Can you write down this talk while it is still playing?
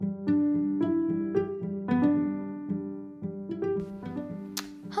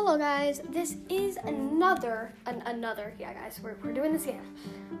guys, this is another, yeah guys, we're doing this again.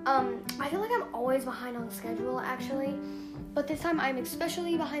 I feel like I'm always behind on schedule actually, but this time I'm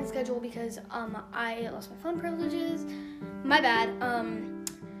especially behind schedule because I lost my phone privileges, my bad,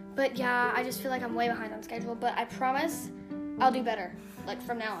 but yeah, I just feel like I'm way behind on schedule, but I promise I'll do better, like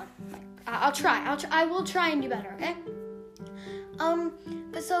from now on. I will try and do better, okay?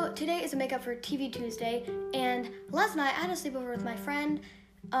 But so today is a Makeup for TV Tuesday, and last night I had a sleepover with my friend,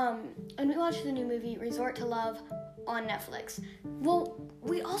 and we watched the new movie Resort to Love on Netflix. Well,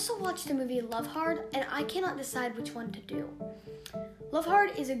 we also watched the movie Love Hard, and I cannot decide which one to do. Love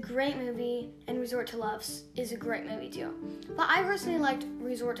Hard is a great movie, and Resort to Love is a great movie too. But I personally liked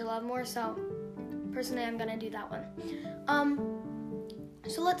Resort to Love more, so personally I'm gonna do that one.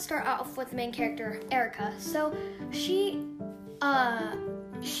 So let's start off with the main character, Erica. So she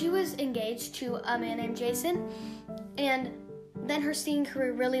was engaged to a man named Jason, and then her singing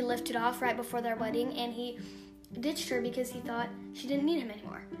career really lifted off right before their wedding, and he ditched her because he thought she didn't need him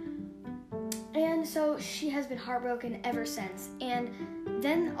anymore. And so she has been heartbroken ever since. And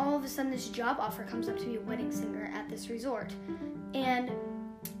then all of a sudden this job offer comes up to be a wedding singer at this resort. And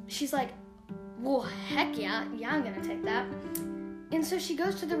she's like, well, heck yeah, I'm gonna take that. And so she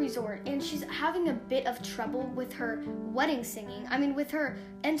goes to the resort, and she's having a bit of trouble with her wedding singing. I mean, with her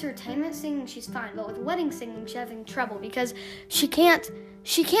entertainment singing, she's fine, but with wedding singing, she's having trouble because she can't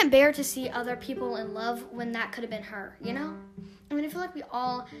bear to see other people in love when that could have been her, you know? I mean, I feel like we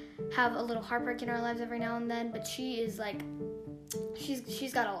all have a little heartbreak in our lives every now and then, but she is like,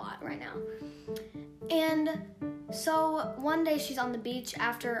 she's got a lot right now. And so one day she's on the beach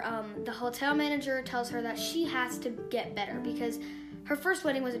after the hotel manager tells her that she has to get better because her first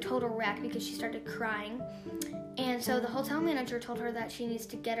wedding was a total wreck because she started crying. And so the hotel manager told her that she needs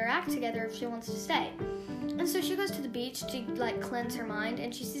to get her act together if she wants to stay. And so she goes to the beach to like cleanse her mind,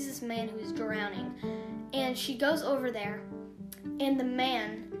 and she sees this man who's drowning. And she goes over there, and the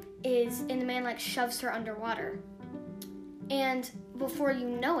man like shoves her underwater. And before you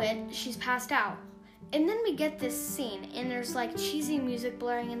know it, she's passed out. And then we get this scene, and there's like cheesy music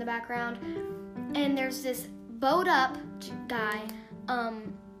blaring in the background, and there's this bowed up guy,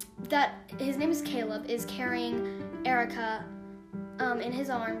 that his name is Caleb, is carrying Erica, in his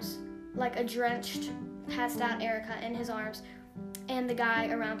arms, like a drenched, passed out Erica in his arms, and the guy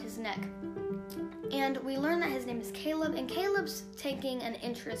around his neck. And we learn that his name is Caleb, and Caleb's taking an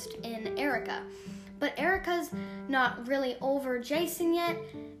interest in Erica. But Erica's not really over Jason yet,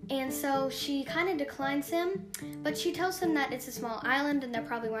 and so she kind of declines him, but she tells him that it's a small island and they'll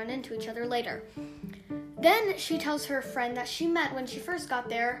probably run into each other later. Then she tells her friend that she met when she first got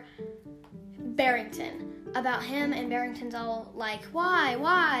there, Barrington, about him, and Barrington's all like, why?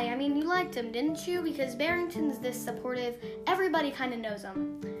 I mean, you liked him, didn't you? Because Barrington's this supportive, everybody kind of knows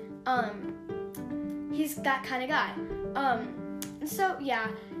him. He's that kind of guy. So, yeah.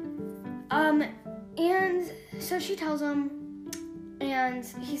 And so she tells him, and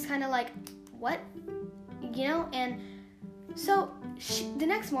he's kind of like, what? You know? And so the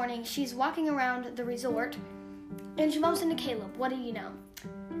next morning, she's walking around the resort, and she bumps into Caleb. What do you know?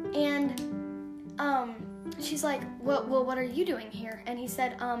 And she's like, well, what are you doing here? And he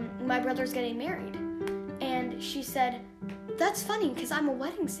said, my brother's getting married. And she said, that's funny, because I'm a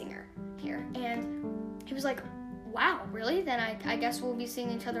wedding singer here. And he was like, wow, really? Then I guess we'll be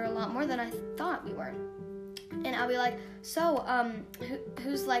seeing each other a lot more than I thought we were. And I'll be like, so,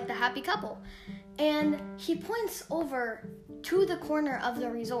 who's like the happy couple? And he points over to the corner of the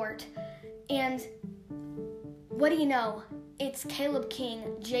resort, and what do you know? It's Caleb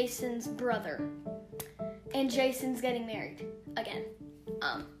King, Jason's brother. And Jason's getting married again.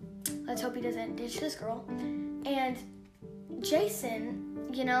 Let's hope he doesn't ditch this girl. And Jason,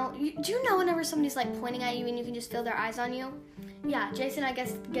 you know, do you know whenever somebody's like pointing at you and you can just feel their eyes on you? Yeah, Jason, I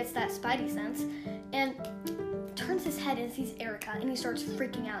guess, gets that spidey sense and turns his head and sees Erica, and he starts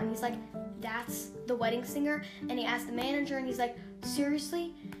freaking out, and he's like, that's the wedding singer? And he asks the manager, and he's like,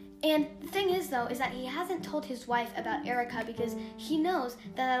 seriously? And the thing is, though, is that he hasn't told his wife about Erica because he knows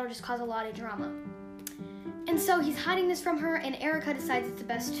that that'll just cause a lot of drama. And so he's hiding this from her, and Erica decides it's the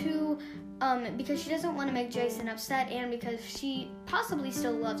best too, because she doesn't want to make Jason upset, and because she possibly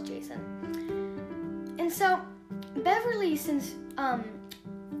still loves Jason. And so Beverly, since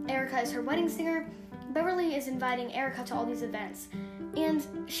Erica is her wedding singer, Beverly is inviting Erica to all these events. And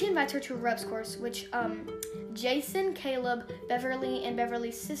she invites her to a ropes course, which Jason, Caleb, Beverly, and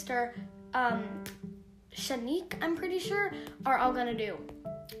Beverly's sister, Shanique, I'm pretty sure, are all gonna do.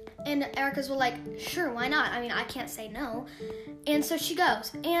 And Erica's like, sure, why not? I mean, I can't say no. And so she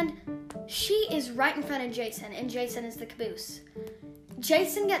goes, and she is right in front of Jason, and Jason is the caboose.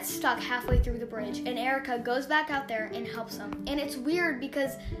 Jason gets stuck halfway through the bridge, and Erica goes back out there and helps him. And it's weird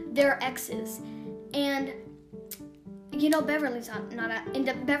because they're exes. And, Beverly's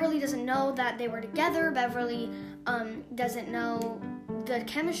and Beverly doesn't know that they were together. Beverly doesn't know the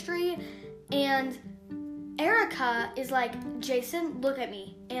chemistry. And Erica is like, Jason, look at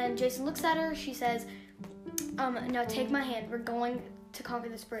me. And Jason looks at her. She says, no, take my hand. We're going to conquer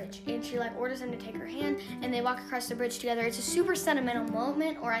this bridge. And she orders him to take her hand, and they walk across the bridge together. It's a super sentimental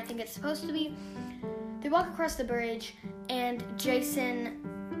moment, or I think it's supposed to be. They walk across the bridge, and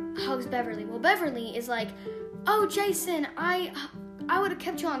Jason hugs Beverly. Well, Beverly is like, oh, Jason, I would have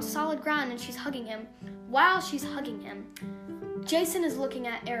kept you on solid ground. And she's hugging him. While she's hugging him, Jason is looking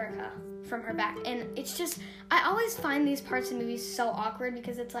at Erica from her back. And it's just, I always find these parts in movies so awkward,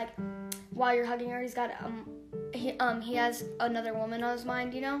 because it's like, while you're hugging her, he's got he has another woman on his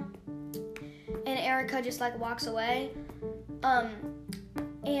mind, and Erica just walks away.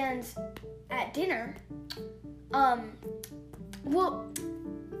 And at dinner, that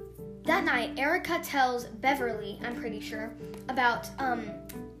night, Erica tells Beverly, I'm pretty sure, about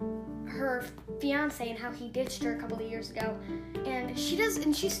her fiance and how he ditched her a couple of years ago, and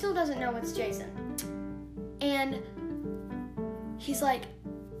she still doesn't know it's Jason. And he's like,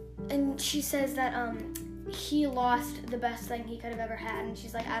 and she says that he lost the best thing he could have ever had, and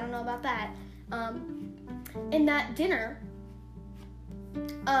she's like, I don't know about that. In that dinner,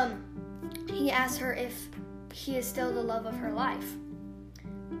 he asks her if he is still the love of her life.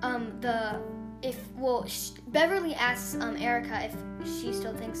 Beverly asks Erica if she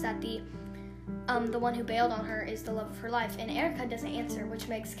still thinks that the one who bailed on her is the love of her life, and Erica doesn't answer, which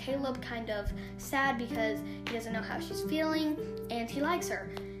makes Caleb kind of sad because he doesn't know how she's feeling, and he likes her.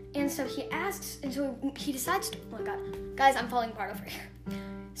 And so he decides to, oh my god, guys, I'm falling apart over here.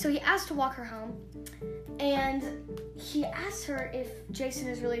 So he asks to walk her home, and he asks her if Jason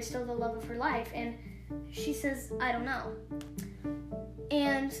is really still the love of her life, and she says, I don't know.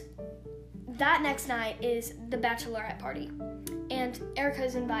 And that next night is the bachelorette party, and Erica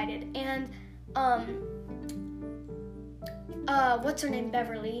is invited, and what's her name,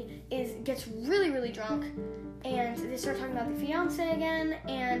 Beverly, gets really, really drunk, and they start talking about the fiance again,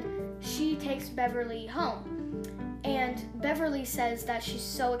 and she takes Beverly home. And Beverly says that she's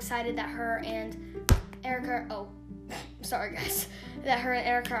so excited that her and Erica, that her and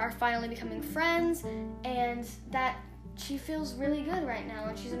Erica are finally becoming friends, and that she feels really good right now,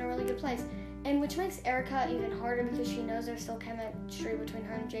 and she's in a really good place. And which makes Erica even harder because she knows there's still chemistry between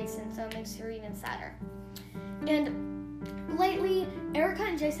her and Jason, so it makes her even sadder. And lately, Erica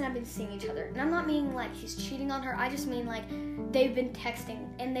and Jason have been seeing each other. And I'm not meaning he's cheating on her, I just mean they've been texting,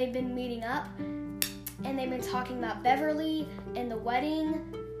 and they've been meeting up, and they've been talking about Beverly and the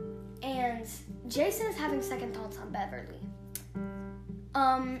wedding, and Jason is having second thoughts on Beverly.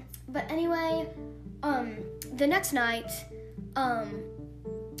 But anyway, the next night,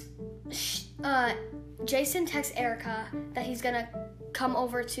 Jason texts Erica that he's gonna come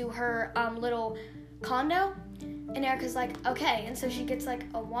over to her little condo, and Erica's like, okay. And so she gets a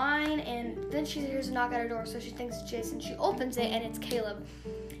wine, and then she hears a knock at her door, so she thinks it's Jason. She opens it, and it's Caleb.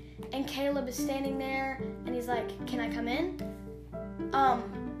 And Caleb is standing there, and he's like, can I come in?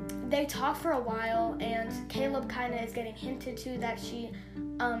 They talk for a while, and Caleb kind of is getting hinted to that she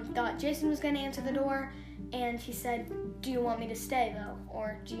thought Jason was going to answer the door, and he said, do you want me to stay, though?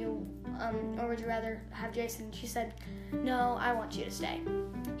 Or or would you rather have Jason? She said, no, I want you to stay.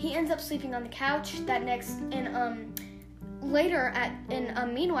 He ends up sleeping on the couch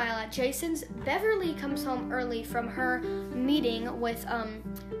meanwhile at Jason's, Beverly comes home early from her meeting with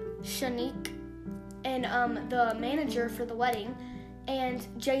Shanique and the manager for the wedding, and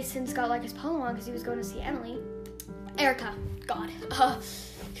Jason's got his polo on because he was going to see Erica,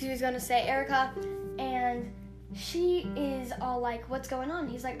 because he was going to say Erica, and she is all like, what's going on?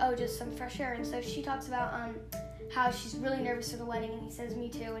 He's like, oh, just some fresh air. And so she talks about how she's really nervous for the wedding, and he says, me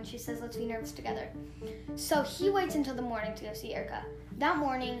too, and she says, let's be nervous together. So he waits until the morning to go see Erica. That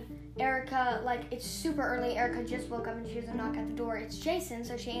morning, Erica, it's super early, Erica just woke up and she hears a knock at the door. It's Jason,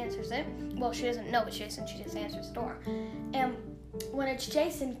 so she answers it. Well, she doesn't know it's Jason, she just answers the door. And when it's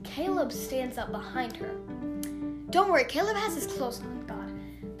Jason, Caleb stands up behind her. Don't worry, Caleb has his clothes on, God.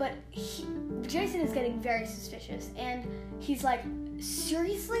 But Jason is getting very suspicious, and he's like,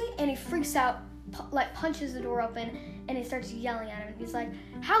 seriously? And he freaks out, punches the door open, and he starts yelling at him. He's like,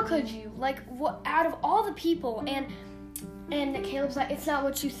 how could you? What, out of all the people? And Caleb's like, it's not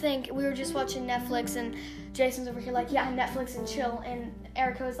what you think. We were just watching Netflix, and Jason's over here yeah, Netflix and chill. And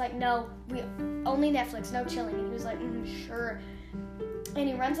Erica was like, no, we only Netflix, no chilling. And he was like, sure. And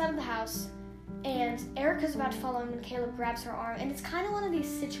he runs out of the house, And Erica's about to follow him, and Caleb grabs her arm. And it's kind of one of these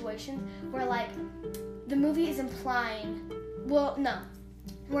situations where, like, the movie is implying,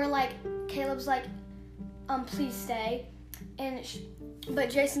 where, like, Caleb's like, please stay. But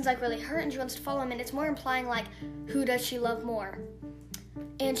Jason's, like, really hurt, and she wants to follow him. And it's more implying, like, who does she love more?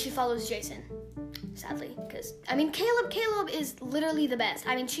 And she follows Jason, sadly. Because, I mean, Caleb is literally the best.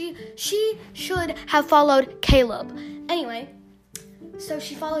 I mean, she should have followed Caleb. Anyway, so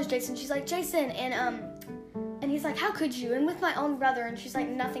she follows Jason. She's like, Jason, and he's like, how could you? And with my own brother. And she's like,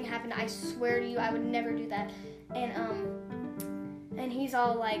 nothing happened. I swear to you, I would never do that. And he's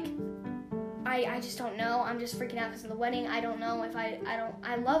all like, I just don't know. I'm just freaking out because of the wedding. I don't know if I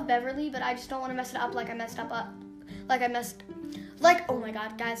love Beverly, but I just don't want to mess it up oh my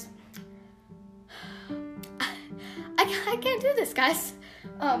God, guys. I can't do this, guys.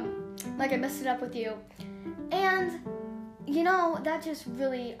 Like I messed it up with you. And, you know, that just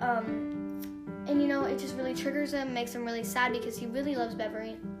really, and, you know, it just really triggers him, makes him really sad because he really loves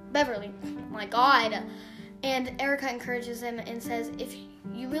Beverly. Oh my God. And Erica encourages him and says, if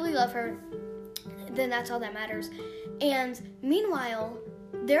you really love her, then that's all that matters. And meanwhile,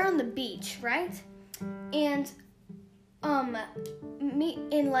 they're on the beach, right? And,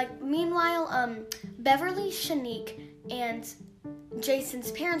 Beverly, Shanique, and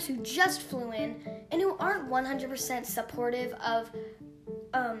Jason's parents, who just flew in and who aren't 100% supportive of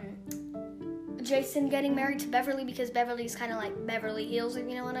Jason getting married to Beverly, because Beverly's kind of like Beverly Hills, if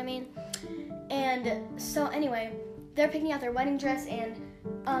you know what I mean. And so anyway, they're picking out their wedding dress, and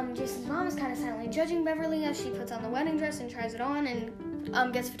Jason's mom is kind of silently judging Beverly as she puts on the wedding dress and tries it on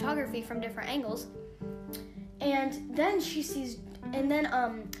and gets photography from different angles. And then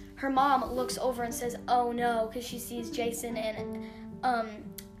her mom looks over and says, oh no, because she sees Jason and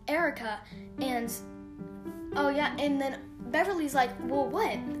Erica, and oh yeah, and then Beverly's like, well,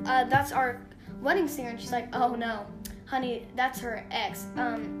 what? That's our wedding singer. And she's like, oh no, honey, that's her ex.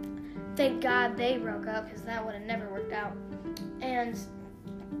 Thank God they broke up, because that would have never worked out. And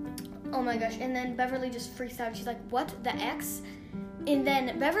oh my gosh, and then Beverly just freaks out. She's like, what, the ex? And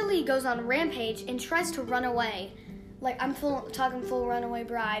then Beverly goes on a rampage and tries to run away. Like, I'm talking full runaway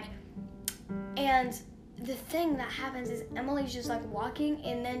bride. And the thing that happens is Emily's just like walking,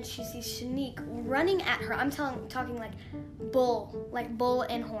 and then she sees Shanique running at her. I'm talking like bull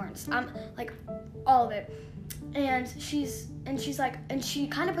and horns. I'm like all of it. And she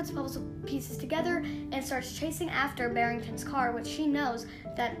kind of puts the puzzle pieces together and starts chasing after Barrington's car, which she knows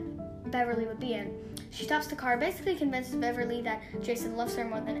that Beverly would be in. She stops the car, basically convinces Beverly that Jason loves her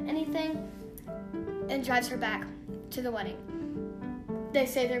more than anything, and drives her back to the wedding. They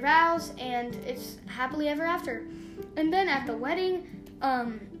say their vows, and it's happily ever after. And then at the wedding,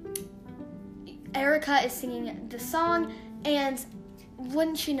 Erica is singing the song, and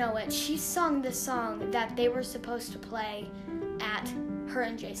wouldn't you know it, she sung the song that they were supposed to play at her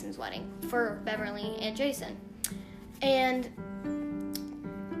and Jason's wedding for Beverly and Jason. And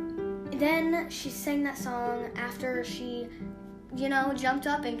then she sang that song after she, you know, jumped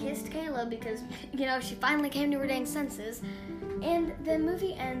up and kissed Caleb because, you know, she finally came to her dang senses. And the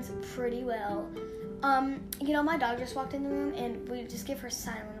movie ends pretty well. You know, my dog just walked in the room, and we just give her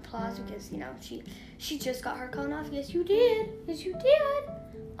silent applause because, you know, she just got her cone off. Yes, you did. Yes, you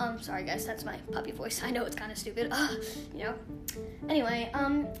did. Sorry, guys, that's my puppy voice. I know it's kind of stupid. You know. Anyway,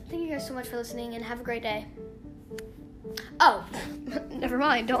 thank you guys so much for listening, and have a great day. Oh, never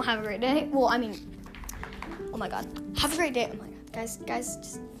mind. Don't have a great day. Well, I mean, oh my God. Have a great day. Oh my God. Guys,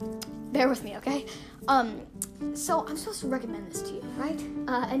 just bear with me, okay? So I'm supposed to recommend this to you, right?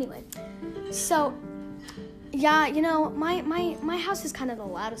 Anyway, so yeah, you know, my house is kind of the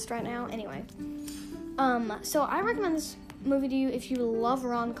loudest right now. Anyway, so I recommend this movie to you if you love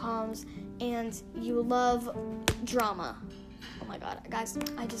rom-coms and you love drama. Oh my God, guys,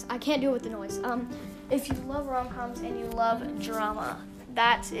 I can't do it with the noise. If you love rom-coms and you love drama,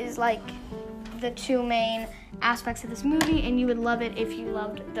 that is like the two main aspects of this movie, and you would love it if you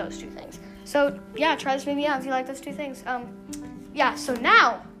loved those two things. So, yeah, try this movie out if you like those two things. Yeah, so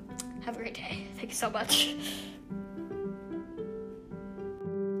now, have a great day. Thank you so much.